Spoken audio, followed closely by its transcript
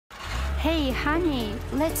Hey honey,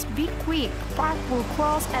 let's be quick. Park will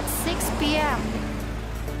close at 6 p.m.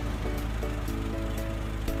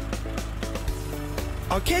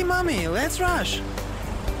 Okay, mommy, let's rush.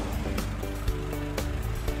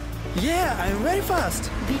 Yeah, I'm very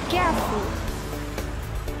fast. Be careful.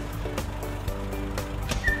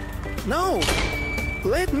 No,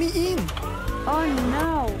 let me in. Oh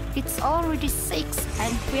no, it's already 6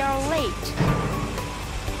 and we are late.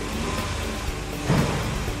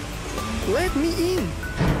 Let me in.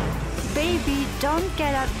 Baby, don't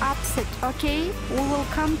get upset, okay? We will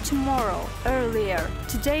come tomorrow, earlier.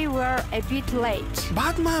 Today we're a bit late.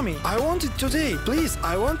 But mommy, I want it today. Please,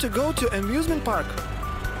 I want to go to amusement park.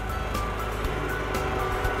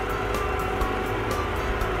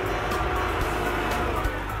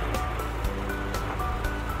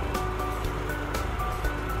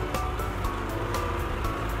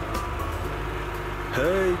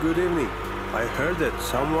 Hey, good evening. I heard that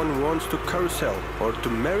someone wants to carousel or to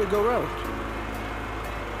merry-go-round.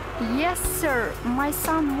 Yes, sir. My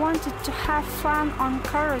son wanted to have fun on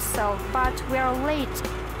carousel, but we are late.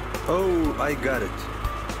 Oh, I got it.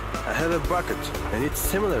 I have a bucket and it's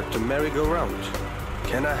similar to merry-go-round.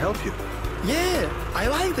 Can I help you? Yeah, I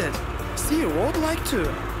like that. Sir would like to.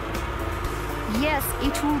 Yes,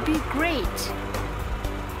 it will be great.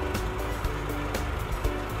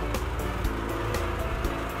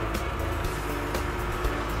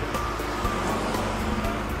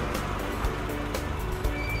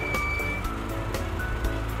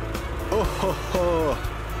 Oh ho ho!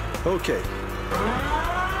 Okay.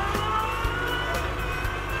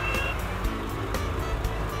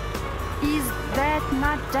 Is that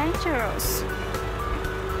not dangerous?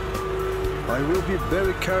 I will be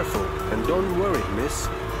very careful and don't worry, miss.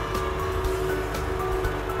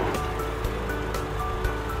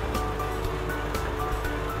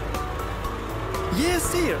 Yes,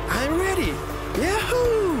 sir, I'm ready.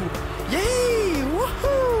 Yahoo! Yay!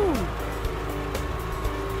 Woohoo!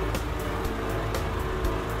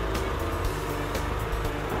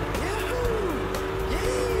 Yahoo!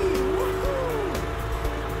 Yay! Woohoo!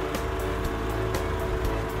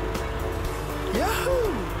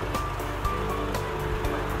 Yahoo!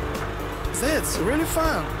 That's really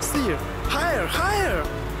fun. Sir, higher, higher!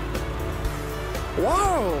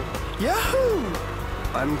 Wow! Yahoo!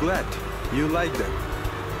 I'm glad you like them.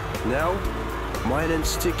 Now, mind and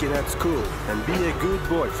stick in at school and be a good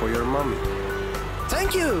boy for your mommy.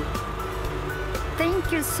 Thank you!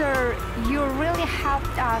 Thank you, sir. You really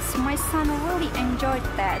helped us. My son really enjoyed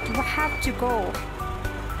that. We have to go.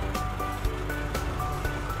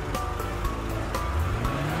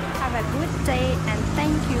 Have a good day and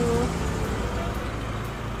thank you.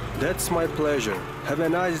 That's my pleasure. Have a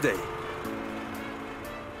nice day.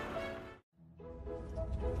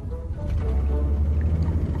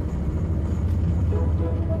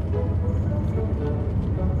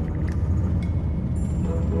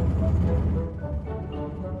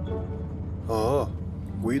 Oh,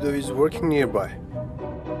 Guido is working nearby.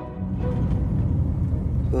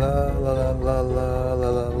 La la la la la la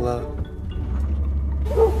la la.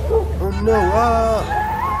 Oh no! Ah!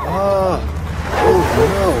 Ah! Oh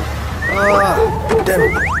no! Ah! Damn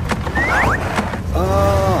it!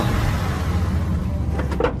 Ah!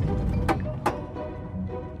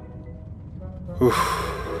 Oof.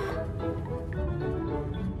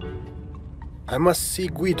 I must see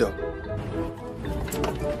Guido.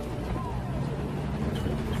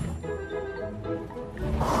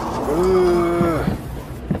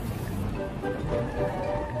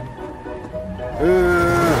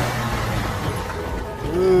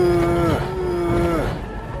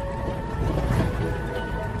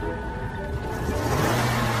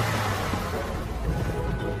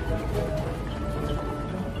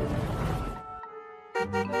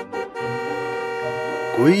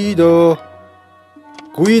 Guido!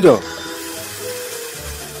 Guido!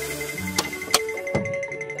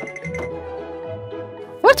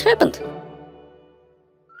 What happened?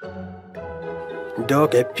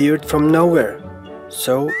 Dog appeared from nowhere,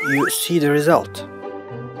 so you see the result.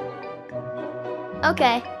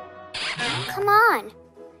 Okay. Come on.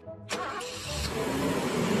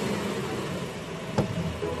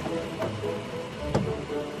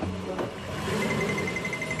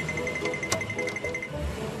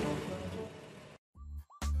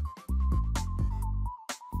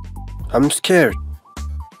 I'm scared.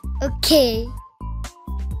 Okay.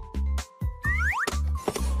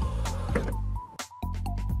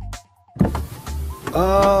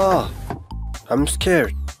 Ah! I'm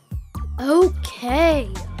scared. Okay.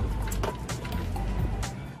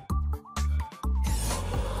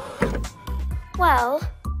 Well,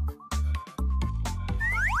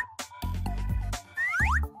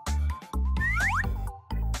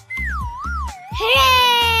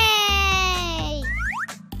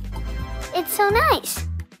 so nice.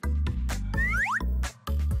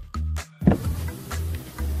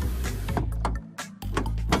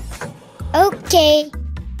 Okay.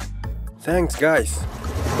 Thanks, guys.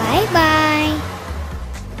 Bye-bye.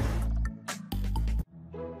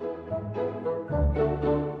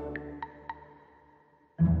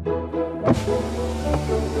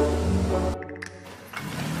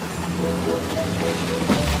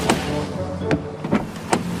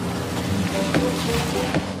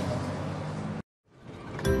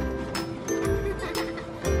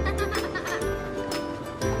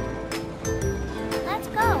 Let's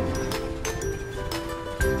go.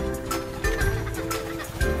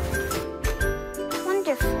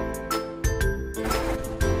 Wonderful.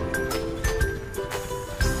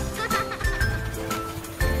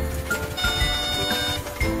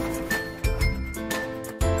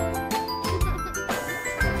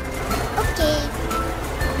 Okay.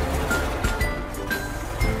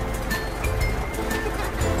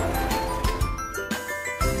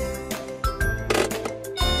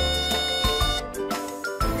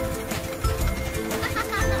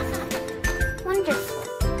 Wonderful.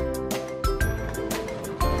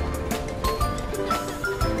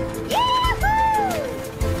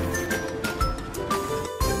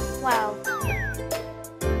 Wow.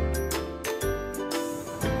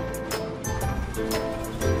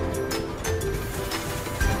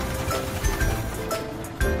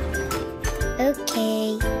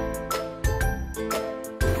 Okay.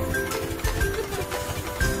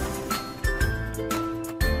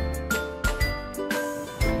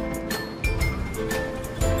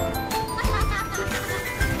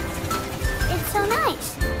 It's so nice.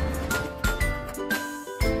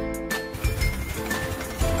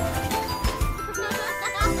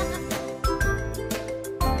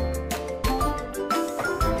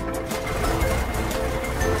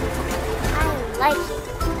 I like it.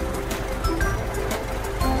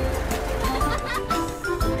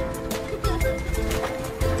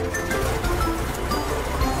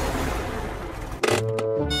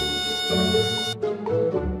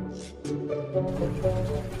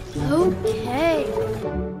 Okay.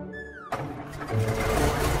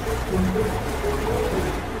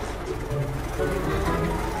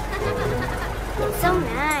 It's so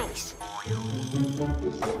nice.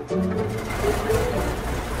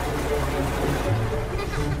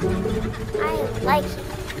 I like it.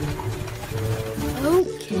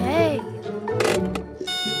 Okay.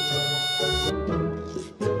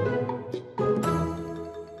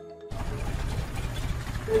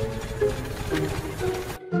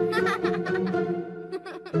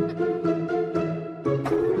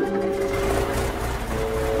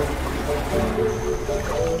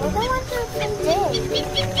 What do I want to do?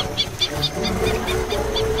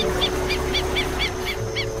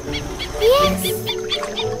 Yes.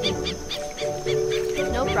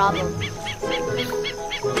 No problem.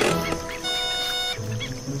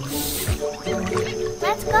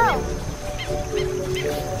 Let's go.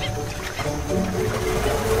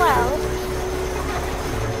 Well.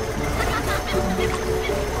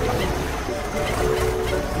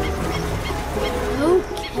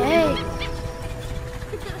 Okay.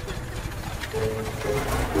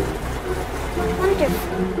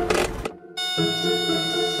 Wonderful.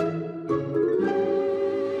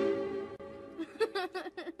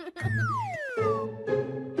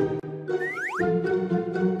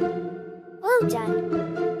 Well done.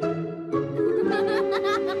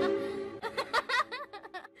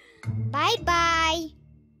 Bye-bye.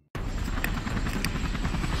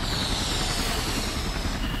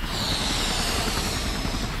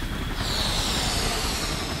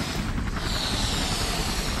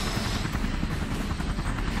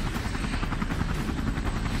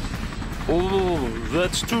 Oh,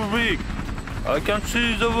 that's too big. I can't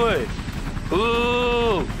see the way.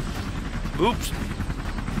 Oh! Oops.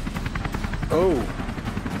 Oh,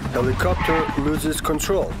 helicopter loses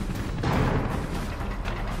control.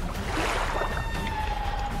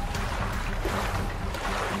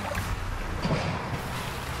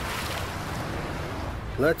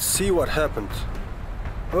 Let's see what happened.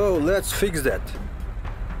 Oh, let's fix that.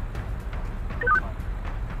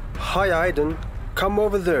 Hi, Aiden. Come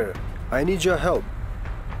over there. I need your help.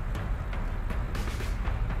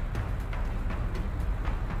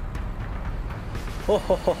 Ho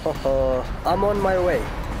ho ho ho ho. I'm on my way.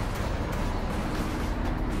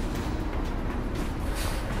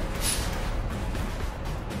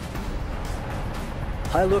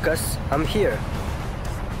 Hi, Lucas. I'm here.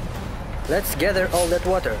 Let's gather all that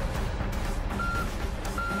water.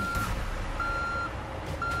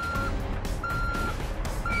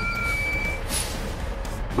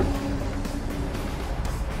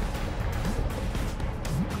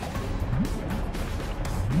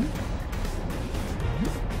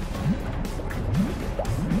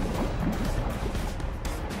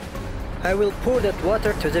 I will pour that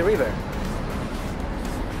water to the river.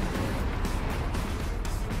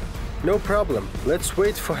 No problem. Let's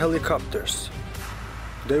wait for helicopters.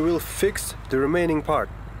 They will fix the remaining part.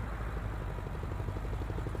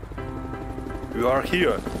 You are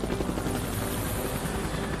here.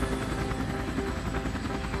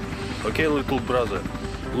 Okay, little brother.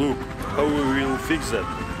 Look, how we will fix that.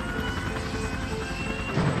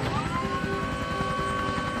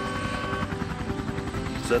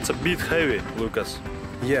 That's a bit heavy, Lucas.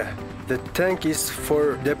 Yeah, the tank is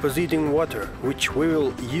for depositing water, which we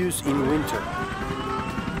will use in winter.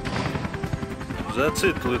 That's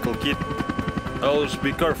it, little kid. Always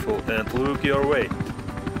be careful and look your way.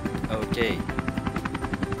 Okay.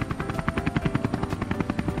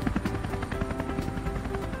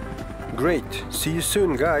 Great. See you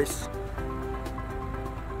soon, guys.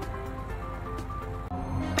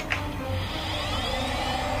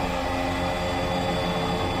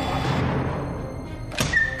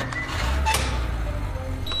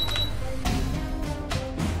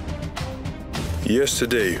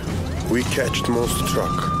 Yesterday, we catched monster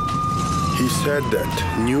truck. He said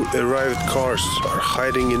that new arrived cars are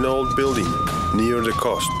hiding in old building near the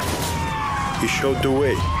coast. He showed the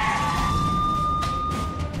way.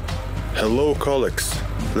 Hello, colleagues.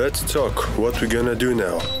 Let's talk what we're gonna do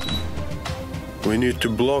now. We need to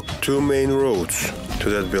block 2 main roads to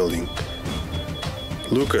that building.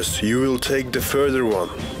 Lucas, you will take the further one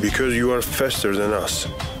because you are faster than us,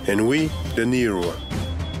 and we the near one.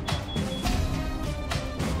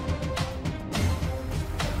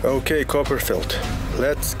 Okay, Copperfield,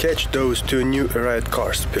 let's catch those 2 new arrived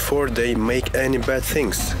cars before they make any bad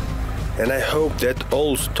things. And I hope that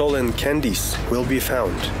all stolen candies will be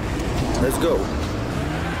found. Let's go.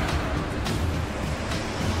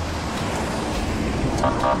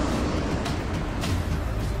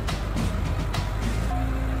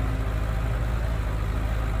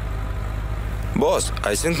 Boss,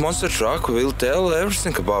 I think monster truck will tell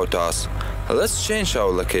everything about us. Let's change our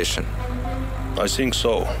location. I think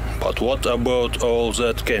so. But what about all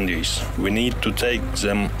that candies? We need to take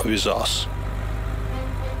them with us.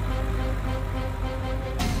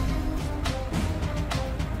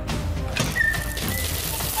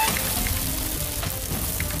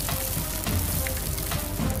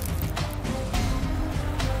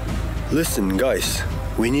 Listen, guys,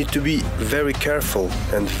 we need to be very careful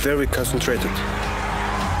and very concentrated.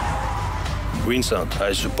 Vincent,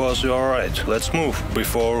 I suppose you are right. Let's move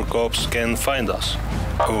before cops can find us.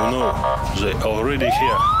 Oh no, they already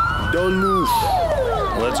here. Don't move.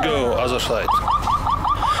 Let's go other side.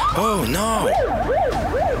 Oh no!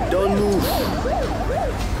 Don't move.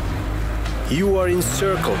 You are in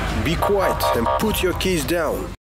circle. Be quiet and put your keys down.